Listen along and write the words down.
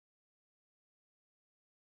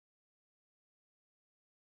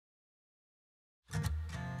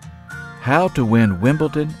How to Win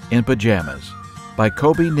Wimbledon in Pajamas by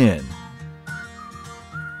Kobe Nin.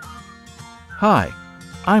 Hi,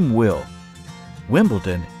 I'm Will.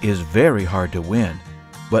 Wimbledon is very hard to win,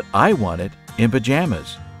 but I won it in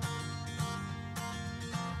pajamas.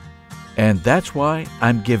 And that's why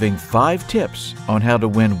I'm giving 5 tips on how to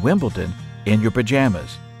win Wimbledon in your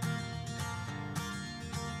pajamas.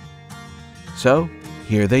 So,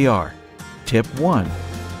 here they are. Tip 1.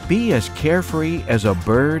 Be as carefree as a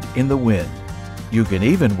bird in the wind. You can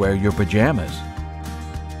even wear your pajamas.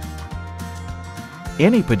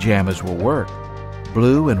 Any pajamas will work.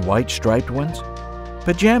 Blue and white striped ones,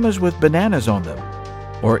 pajamas with bananas on them,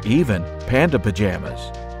 or even panda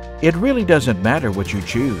pajamas. It really doesn't matter what you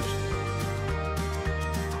choose.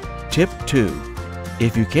 Tip 2.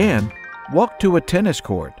 If you can, walk to a tennis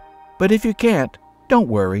court. But if you can't, don't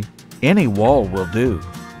worry. Any wall will do,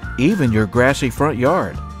 even your grassy front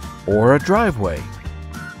yard or a driveway.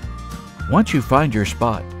 Once you find your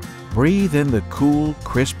spot, breathe in the cool,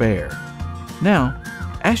 crisp air. Now,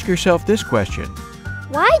 ask yourself this question.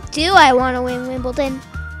 Why do I want to win Wimbledon?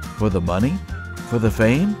 For the money? For the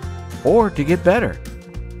fame? Or to get better?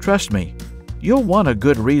 Trust me, you'll want a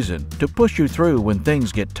good reason to push you through when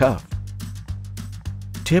things get tough.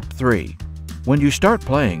 Tip 3. When you start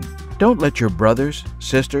playing, don't let your brothers,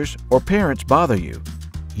 sisters, or parents bother you.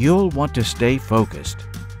 You'll want to stay focused.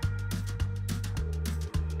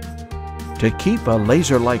 To keep a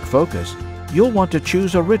laser-like focus, you'll want to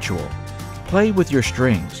choose a ritual. Play with your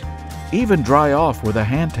strings. Even dry off with a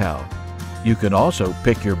hand towel. You can also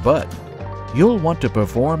pick your butt. You'll want to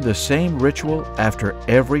perform the same ritual after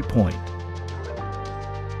every point.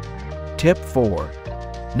 Tip 4.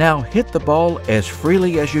 Now hit the ball as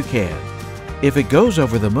freely as you can. If it goes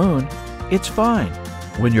over the moon, it's fine.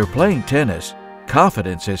 When you're playing tennis,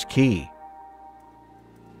 confidence is key.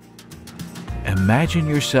 Imagine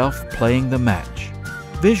yourself playing the match.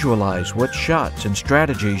 Visualize what shots and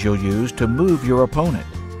strategies you'll use to move your opponent.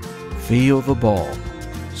 Feel the ball.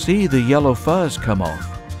 See the yellow fuzz come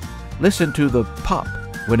off. Listen to the pop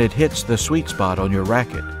when it hits the sweet spot on your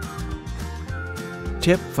racket.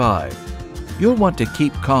 Tip 5. You'll want to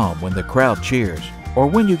keep calm when the crowd cheers or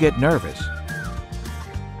when you get nervous.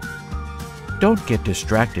 Don't get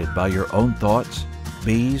distracted by your own thoughts,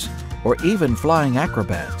 bees, or even flying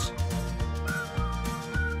acrobats.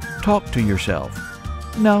 Talk to yourself.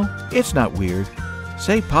 No, it's not weird.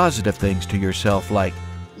 Say positive things to yourself like,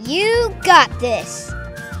 "You got this."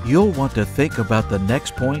 You'll want to think about the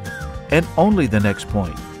next point and only the next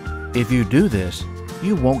point. If you do this,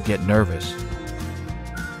 you won't get nervous.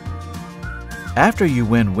 After you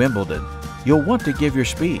win Wimbledon, you'll want to give your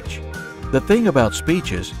speech. The thing about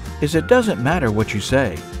speeches is it doesn't matter what you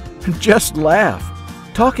say. Just laugh.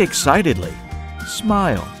 Talk excitedly.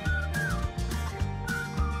 Smile.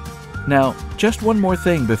 Now, just one more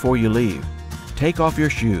thing before you leave. Take off your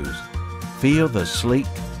shoes. Feel the sleek,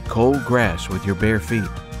 cold grass with your bare feet.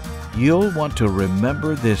 You'll want to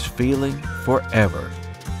remember this feeling forever.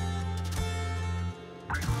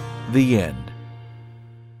 The end.